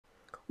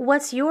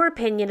What's your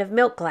opinion of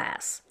milk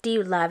glass? Do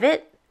you love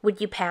it?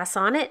 Would you pass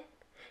on it?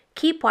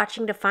 Keep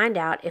watching to find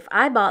out if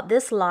I bought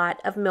this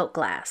lot of milk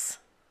glass.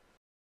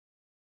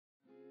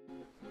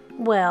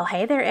 Well,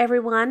 hey there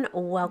everyone.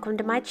 Welcome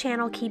to my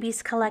channel,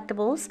 Keeby's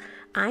Collectibles.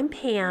 I'm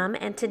Pam,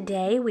 and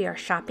today we are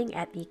shopping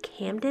at the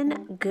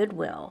Camden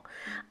Goodwill.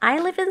 I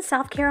live in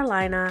South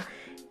Carolina,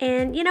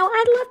 and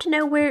I'd love to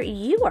know where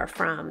you are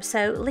from.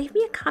 So leave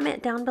me a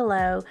comment down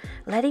below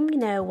letting me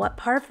know what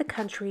part of the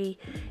country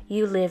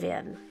you live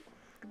in.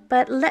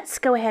 But let's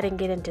go ahead and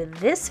get into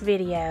this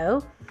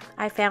video.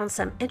 I found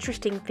some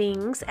interesting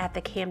things at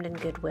the Camden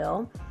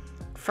Goodwill.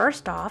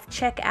 First off,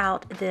 check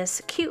out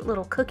this cute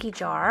little cookie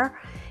jar.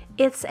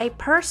 It's a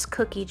purse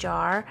cookie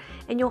jar,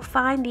 and you'll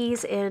find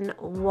these in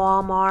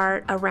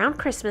Walmart around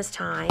Christmas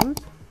time.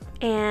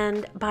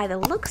 And by the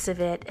looks of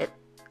it, it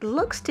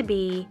looks to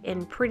be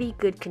in pretty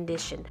good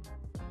condition.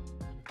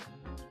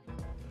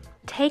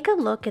 Take a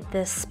look at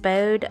this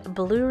Spode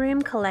Blue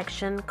Room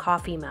Collection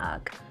coffee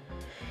mug.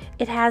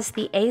 It has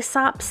the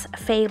Aesop's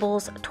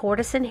Fables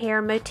tortoise and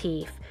hare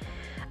motif.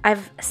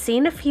 I've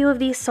seen a few of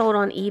these sold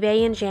on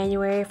eBay in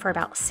January for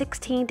about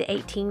 $16 to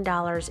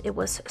 $18. It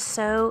was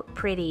so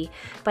pretty,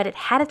 but it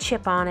had a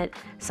chip on it,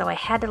 so I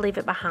had to leave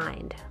it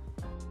behind.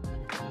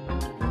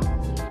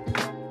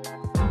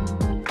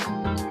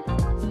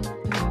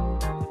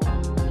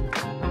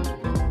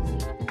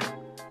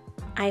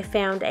 I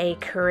found a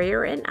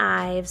Currier &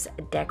 Ives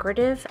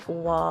decorative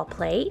wall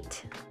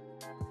plate.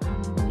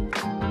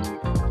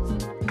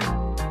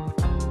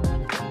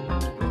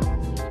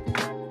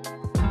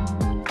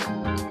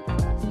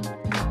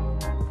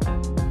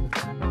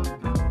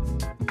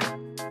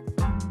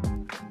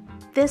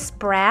 This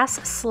brass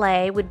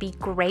sleigh would be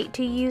great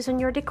to use in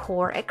your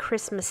decor at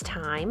Christmas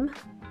time.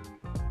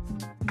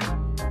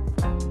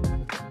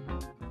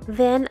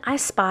 Then I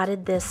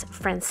spotted this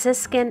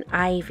Franciscan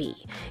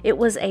ivy. It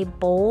was a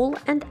bowl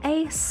and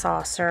a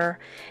saucer,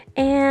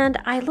 and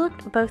I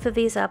looked both of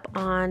these up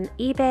on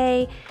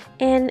eBay,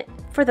 and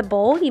for the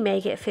bowl you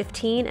may get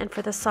 15, and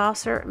for the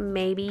saucer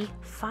maybe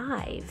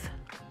 5.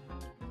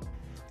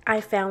 I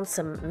found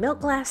some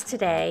milk glass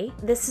today.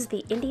 This is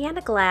the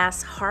Indiana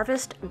Glass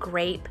Harvest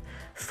Grape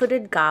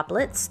Footed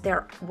Goblets.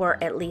 There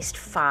were at least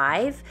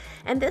 5,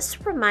 and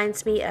this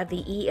reminds me of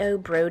the E.O.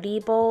 Brody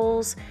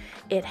bowls.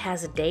 It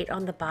has a date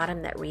on the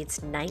bottom that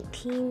reads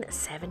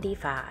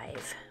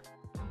 1975.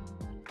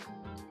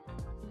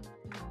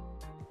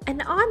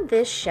 And on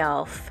this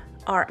shelf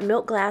are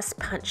milk glass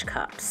punch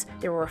cups.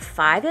 There were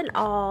 5 in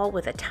all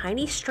with a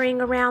tiny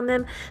string around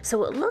them,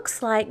 so it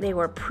looks like they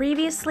were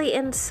previously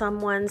in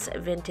someone's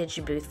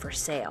vintage booth for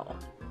sale.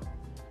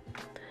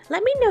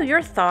 Let me know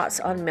your thoughts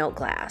on milk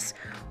glass.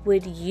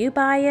 Would you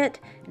buy it?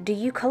 Do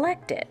you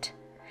collect it?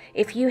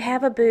 If you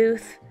have a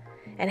booth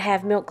and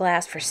have milk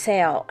glass for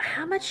sale,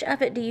 how much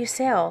of it do you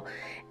sell?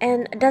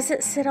 And does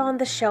it sit on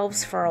the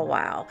shelves for a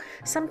while?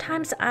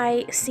 Sometimes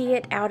I see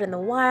it out in the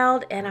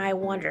wild and I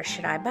wonder,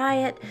 should I buy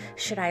it?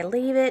 Should I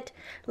leave it?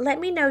 Let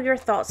me know your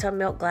thoughts on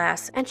milk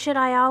glass, and should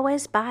I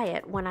always buy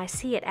it when I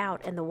see it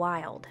out in the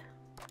wild?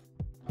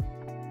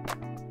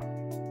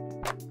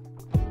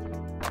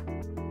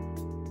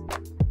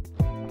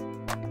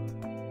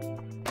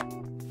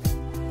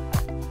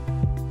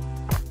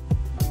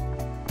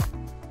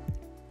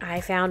 I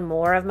found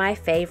more of my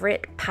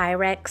favorite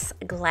Pyrex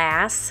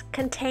glass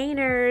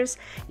containers.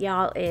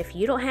 Y'all, if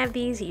you don't have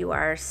these, you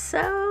are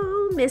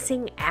so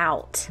missing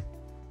out.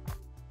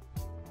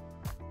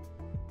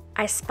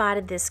 I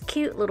spotted this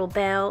cute little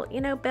bell.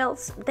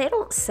 Belts, they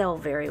don't sell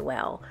very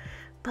well,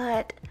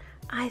 but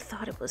I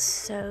thought it was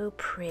so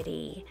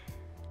pretty.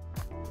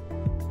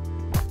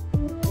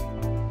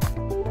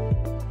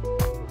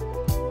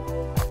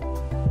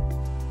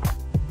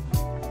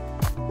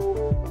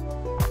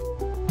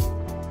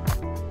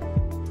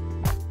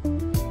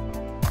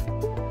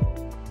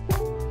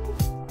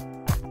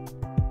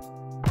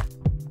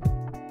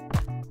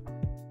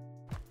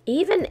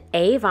 Even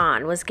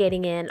Avon was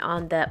getting in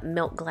on the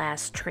milk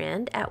glass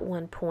trend at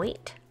one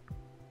point.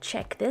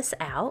 Check this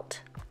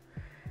out.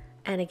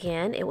 And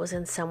again, it was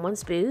in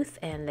someone's booth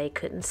and they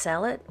couldn't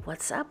sell it.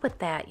 What's up with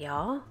that,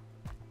 y'all?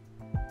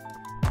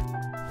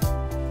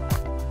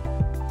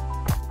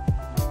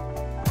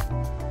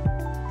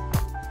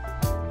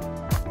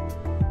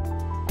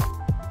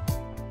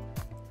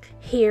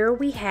 Here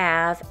we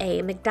have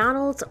a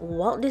McDonald's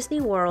Walt Disney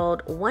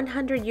World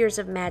 100 Years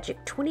of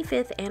Magic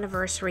 25th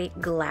Anniversary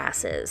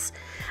glasses.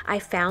 I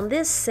found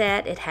this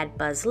set. It had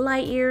Buzz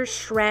Lightyear,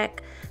 Shrek,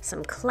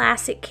 some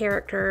classic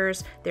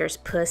characters. There's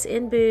Puss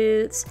in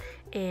Boots,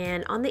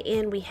 and on the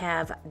end we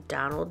have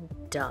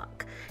Donald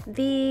Duck.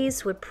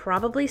 These would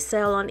probably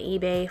sell on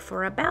eBay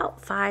for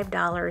about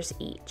 $5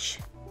 each.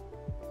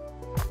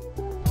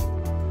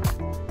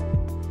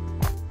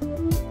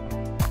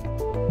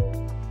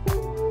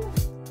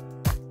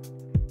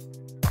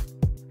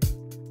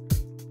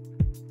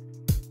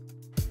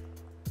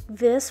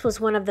 This was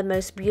one of the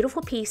most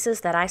beautiful pieces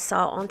that I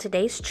saw on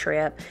today's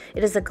trip.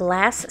 It is a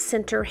glass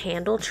center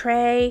handle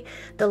tray.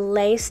 The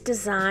lace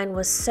design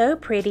was so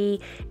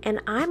pretty,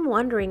 and I'm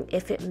wondering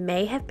if it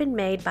may have been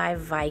made by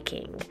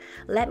Viking.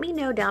 Let me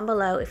know down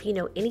below if you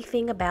know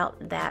anything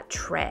about that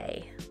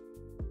tray.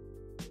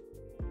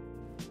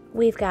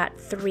 We've got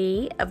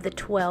 3 of the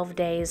 12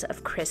 days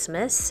of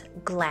Christmas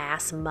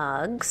glass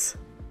mugs.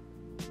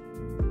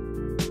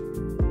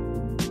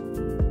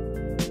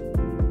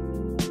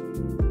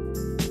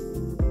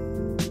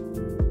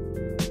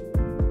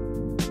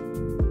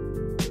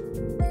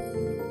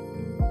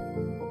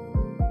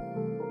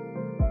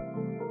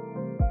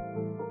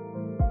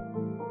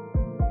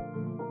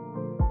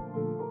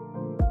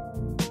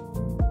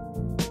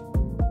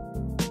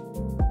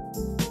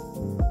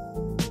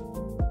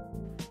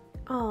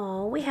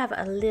 We have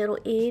a little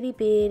itty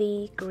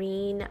bitty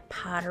green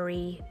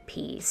pottery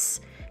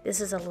piece.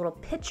 This is a little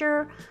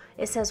picture.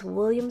 It says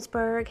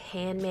Williamsburg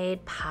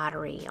handmade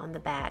pottery on the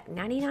back.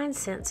 99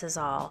 cents is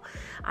all.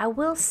 I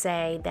will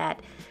say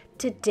that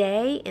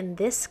today in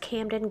this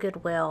Camden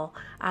Goodwill,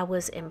 I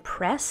was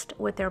impressed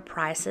with their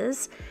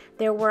prices.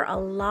 There were a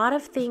lot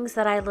of things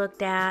that I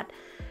looked at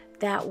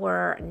that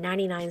were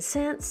 99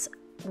 cents,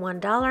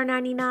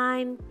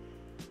 $1.99.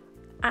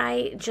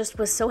 I just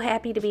was so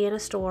happy to be in a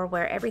store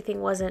where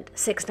everything wasn't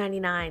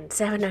 $6.99,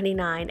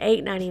 $7.99,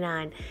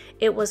 $8.99.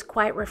 It was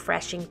quite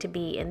refreshing to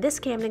be in this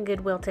Camden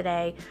Goodwill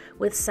today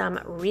with some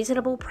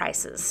reasonable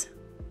prices.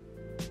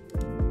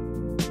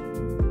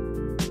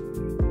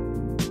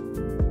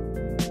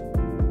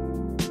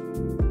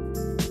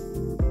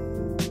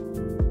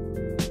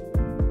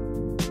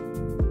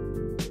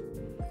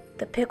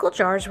 The pickle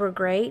jars were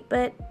great,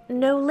 but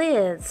no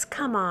lids.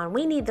 Come on,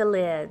 we need the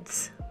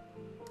lids.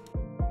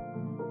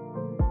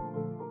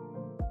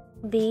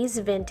 These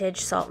vintage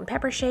salt and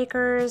pepper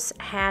shakers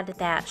had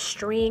that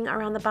string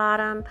around the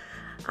bottom.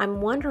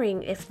 I'm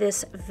wondering if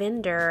this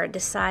vendor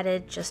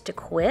decided just to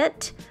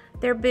quit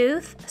their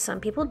booth, some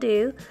people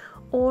do,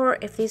 or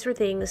if these were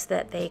things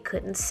that they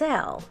couldn't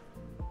sell.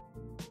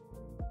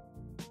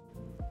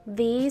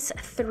 These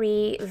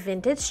 3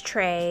 vintage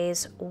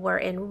trays were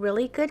in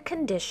really good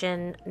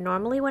condition.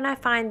 Normally when I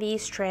find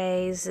these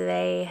trays,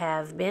 they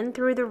have been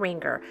through the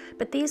ringer,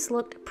 but these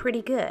looked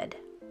pretty good.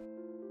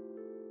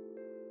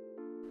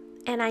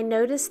 And I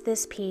noticed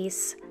this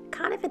piece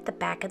kind of at the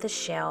back of the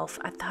shelf.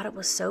 I thought it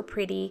was so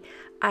pretty.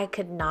 I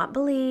could not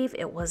believe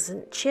it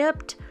wasn't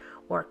chipped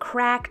or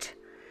cracked.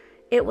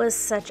 It was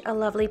such a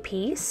lovely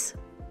piece.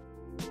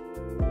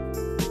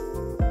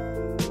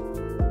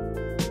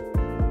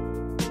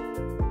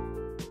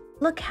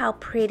 Look how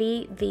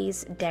pretty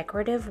these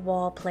decorative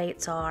wall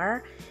plates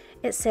are.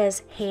 It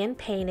says hand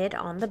painted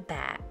on the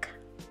back.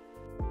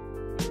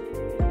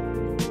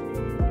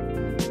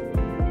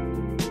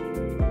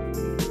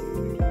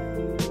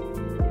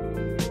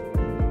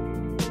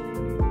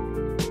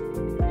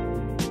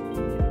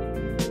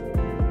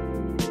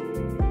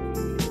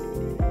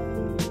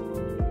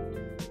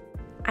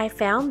 I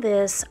found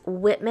this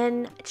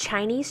Whitman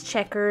Chinese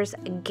checkers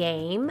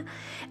game.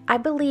 I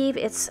believe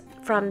it's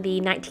from the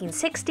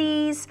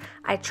 1960s.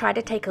 I tried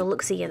to take a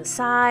look-see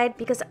inside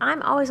because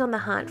I'm always on the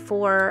hunt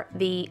for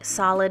the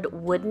solid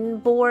wooden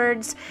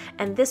boards,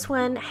 and this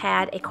one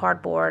had a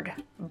cardboard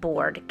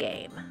board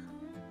game.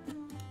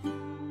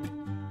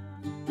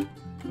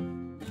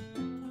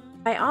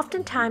 I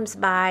oftentimes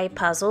buy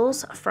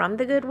puzzles from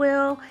the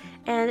Goodwill,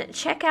 and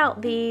check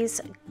out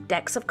these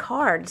decks of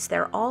cards.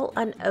 They're all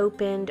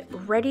unopened,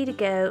 ready to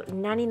go,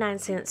 99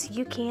 cents.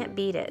 You can't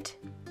beat it.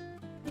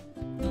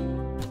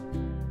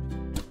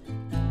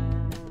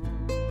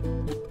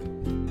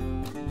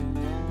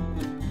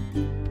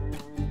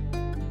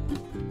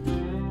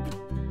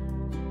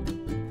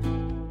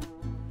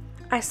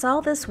 I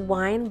saw this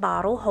wine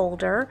bottle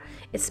holder.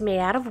 It's made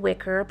out of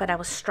wicker, but I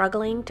was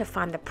struggling to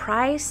find the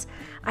price.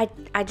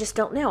 I just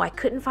don't know. I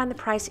couldn't find the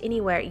price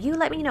anywhere. You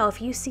let me know if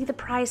you see the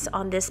price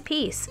on this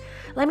piece.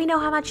 Let me know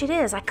how much it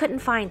is. I couldn't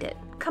find it.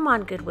 Come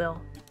on,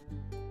 Goodwill.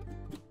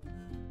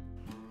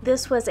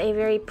 This was a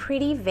very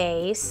pretty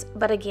vase,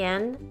 but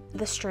again,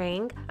 the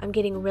string. I'm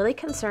getting really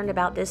concerned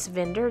about this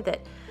vendor that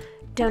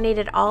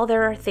donated all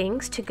their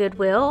things to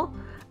Goodwill.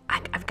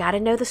 I've got to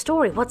know the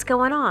story. What's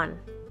going on?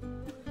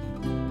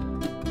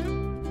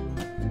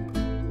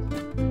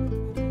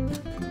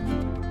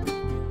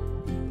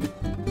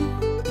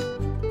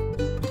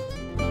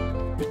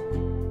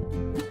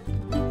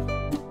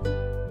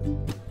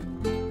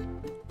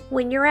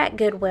 When you're at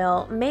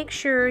Goodwill, make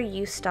sure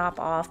you stop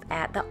off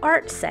at the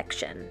art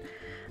section.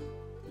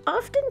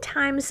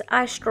 Oftentimes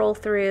I stroll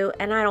through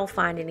and I don't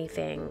find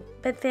anything,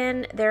 but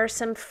then there are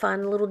some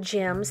fun little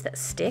gems that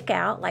stick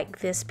out, like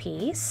this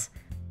piece.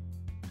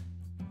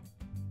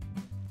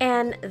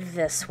 And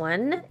this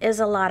one is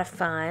a lot of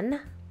fun.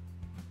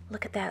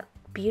 Look at that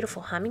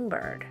beautiful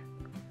hummingbird.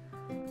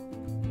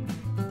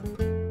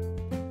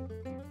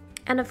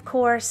 And of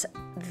course,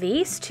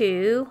 these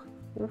two.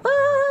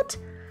 What?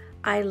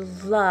 I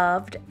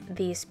loved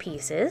these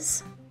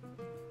pieces.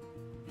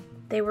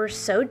 They were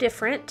so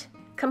different,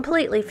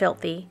 completely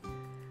filthy,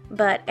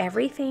 but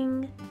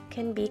everything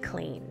can be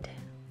cleaned.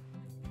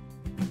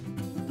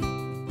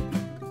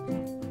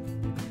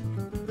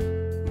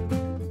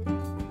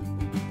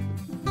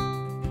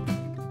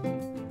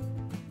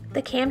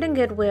 The Camden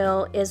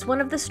Goodwill is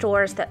one of the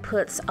stores that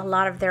puts a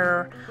lot of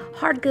their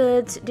hard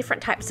goods,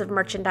 different types of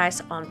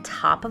merchandise on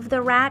top of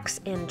the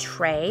racks in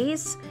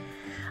trays.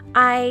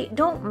 I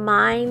don't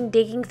mind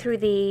digging through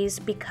these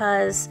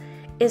because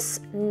it's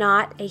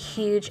not a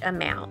huge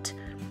amount.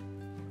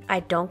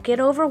 I don't get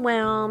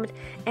overwhelmed,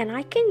 and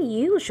I can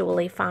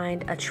usually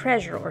find a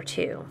treasure or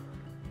two.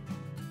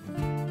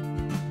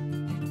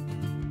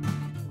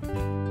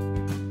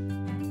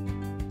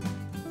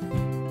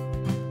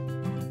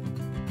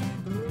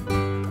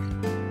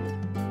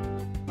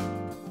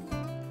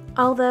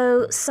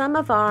 Although some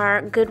of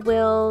our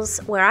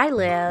Goodwills where I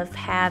live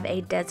have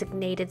a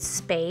designated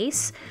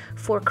space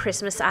for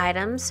Christmas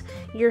items,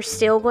 you're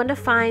still going to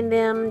find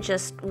them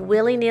just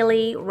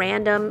willy-nilly,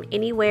 random,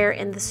 anywhere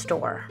in the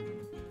store.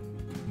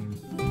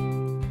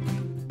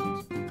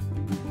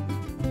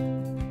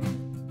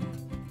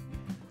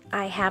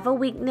 I have a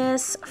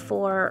weakness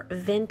for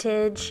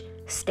vintage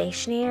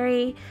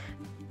stationery.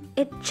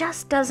 It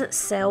just doesn't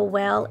sell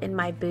well in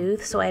my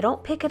booth, so I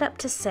don't pick it up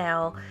to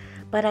sell,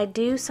 but I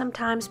do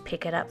sometimes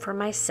pick it up for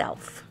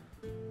myself.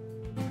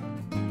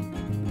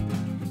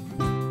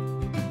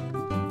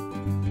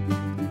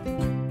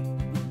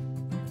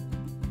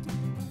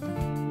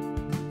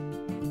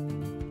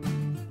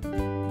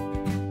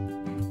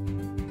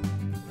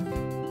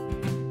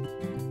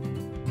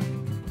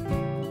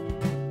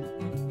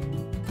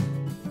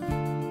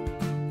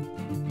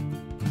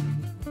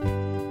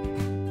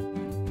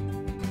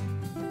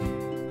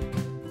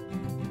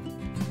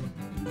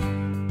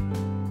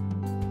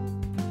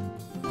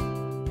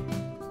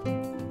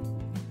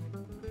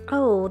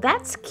 Oh,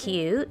 that's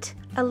cute.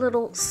 A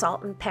little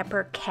salt and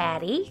pepper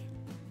caddy.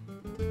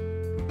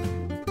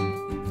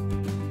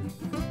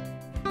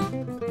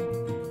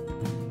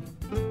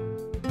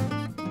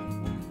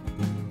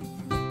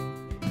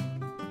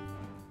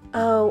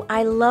 Oh,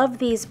 I love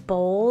these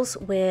bowls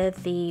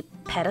with the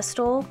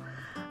pedestal.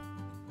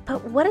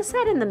 But what is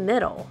that in the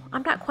middle?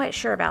 I'm not quite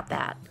sure about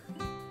that.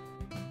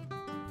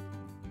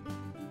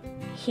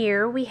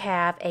 Here we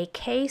have a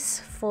case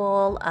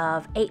full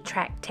of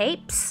 8-track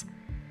tapes.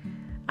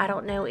 I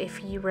don't know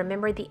if you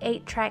remember the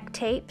 8-track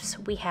tapes.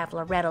 We have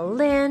Loretta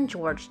Lynn,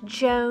 George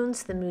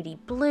Jones, the Moody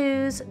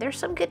Blues. There's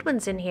some good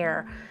ones in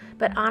here.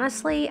 But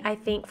honestly, I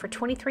think for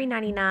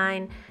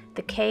 $23.99,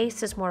 the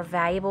case is more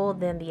valuable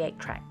than the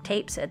 8-track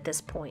tapes at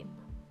this point.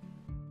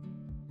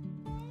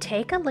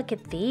 Take a look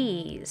at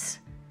these.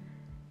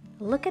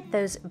 Look at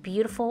those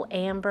beautiful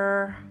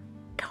amber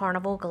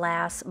carnival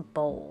glass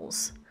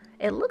bowls.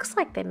 It looks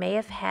like they may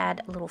have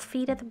had little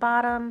feet at the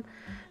bottom,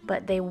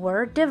 but they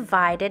were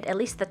divided. At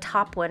least the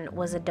top one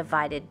was a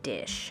divided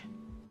dish.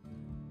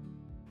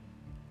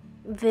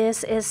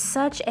 This is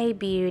such a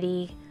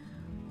beauty.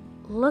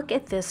 Look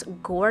at this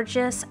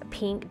gorgeous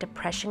pink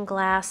depression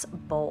glass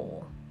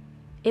bowl.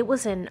 It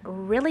was in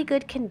really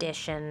good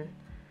condition.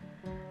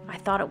 I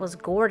thought it was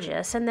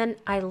gorgeous, and then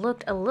I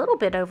looked a little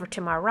bit over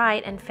to my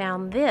right and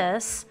found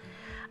this.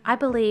 I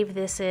believe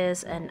this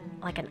is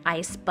like an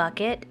ice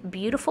bucket,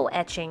 beautiful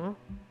etching.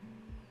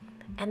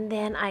 And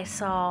then I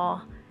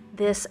saw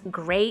this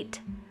great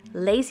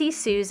Lazy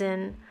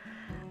Susan.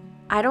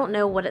 I don't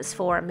know what it's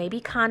for, maybe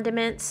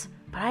condiments,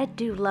 but I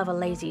do love a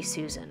Lazy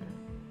Susan.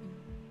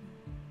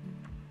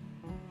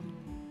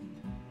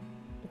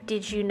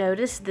 Did you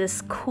notice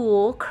this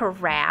cool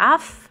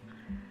carafe?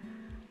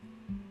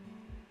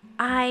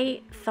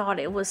 I thought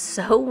it was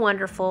so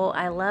wonderful.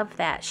 I love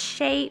that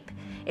shape.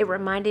 It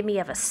reminded me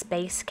of a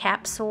space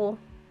capsule.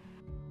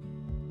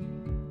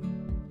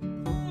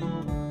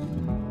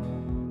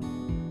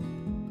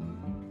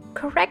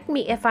 Correct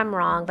me if I'm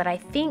wrong, but I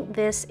think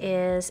this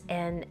is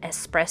an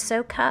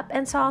espresso cup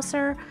and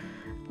saucer.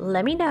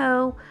 Let me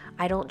know.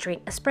 I don't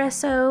drink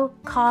espresso,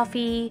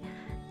 coffee,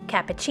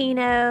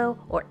 cappuccino,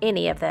 or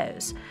any of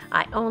those.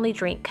 I only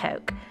drink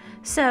Coke.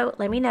 So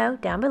let me know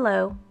down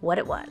below what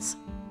it was.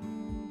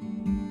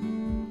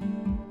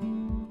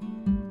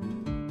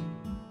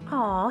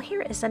 Oh,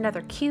 here is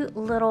another cute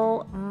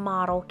little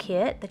model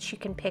kit that you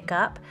can pick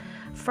up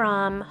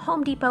from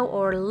Home Depot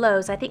or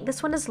Lowe's. I think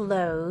this one is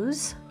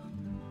Lowe's.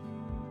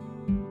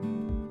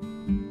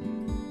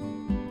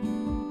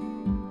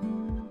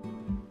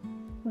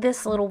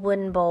 This little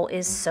wooden bowl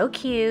is so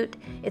cute.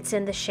 It's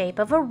in the shape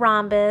of a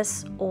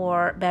rhombus,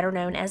 or better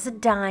known as a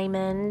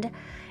diamond.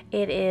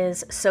 It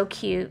is so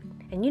cute,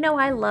 and you know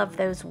I love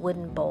those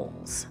wooden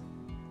bowls.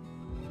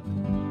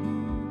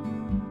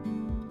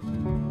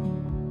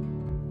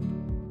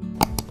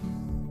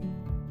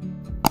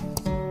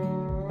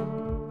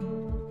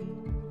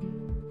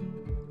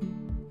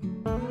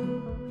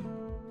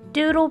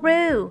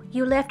 Doodle-roo,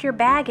 you left your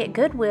bag at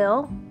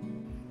Goodwill.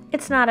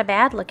 It's not a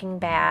bad looking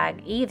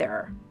bag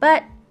either,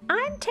 but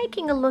I'm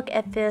taking a look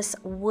at this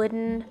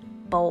wooden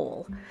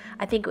bowl.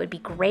 I think it would be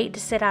great to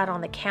sit out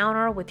on the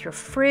counter with your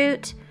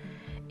fruit.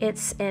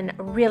 It's in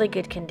really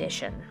good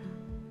condition.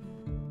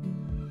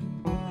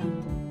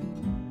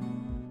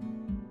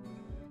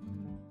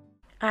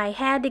 I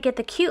had to get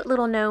the cute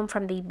little gnome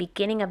from the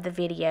beginning of the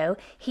video.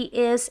 He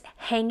is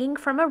hanging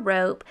from a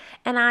rope,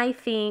 and I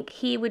think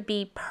he would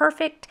be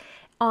perfect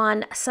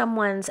on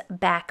someone's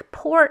back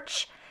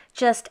porch,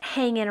 just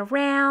hanging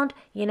around.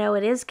 You know,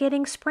 it is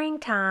getting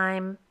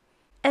springtime,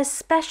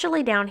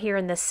 especially down here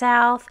in the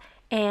South,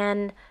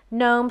 and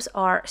gnomes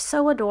are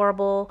so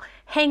adorable,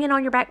 hanging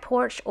on your back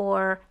porch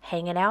or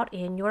hanging out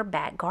in your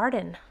back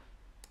garden.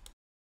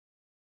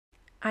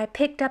 I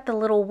picked up the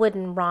little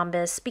wooden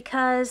rhombus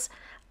because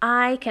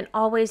I can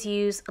always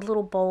use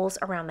little bowls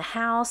around the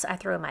house. I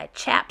throw my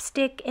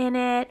chapstick in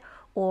it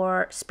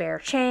or spare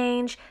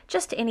change,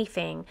 just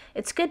anything.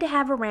 It's good to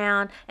have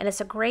around, and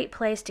it's a great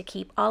place to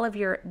keep all of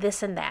your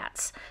this and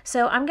that's.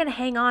 So I'm going to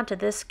hang on to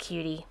this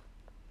cutie.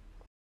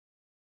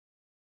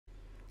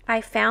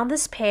 I found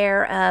this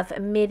pair of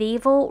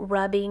medieval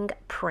rubbing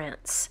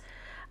prints.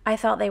 I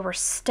thought they were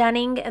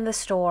stunning in the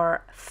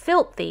store,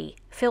 filthy,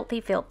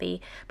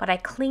 but I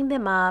cleaned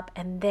them up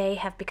and they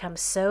have become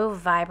so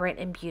vibrant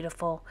and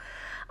beautiful.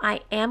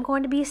 I am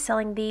going to be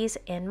selling these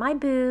in my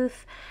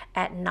booth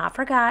at Not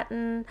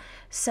Forgotten,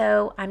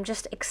 so I'm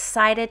just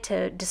excited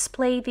to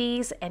display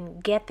these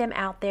and get them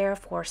out there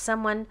for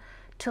someone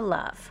to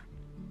love.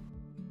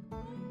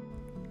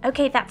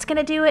 Okay, that's going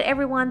to do it,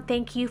 everyone.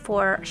 Thank you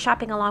for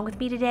shopping along with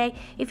me today.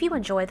 If you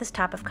enjoy this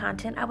type of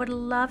content, I would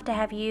love to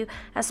have you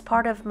as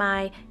part of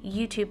my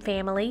YouTube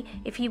family.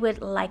 If you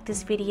would like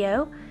this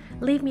video,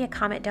 leave me a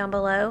comment down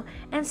below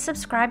and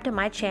subscribe to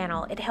my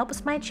channel. It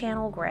helps my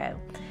channel grow.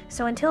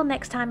 So until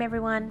next time,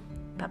 everyone,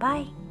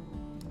 bye-bye.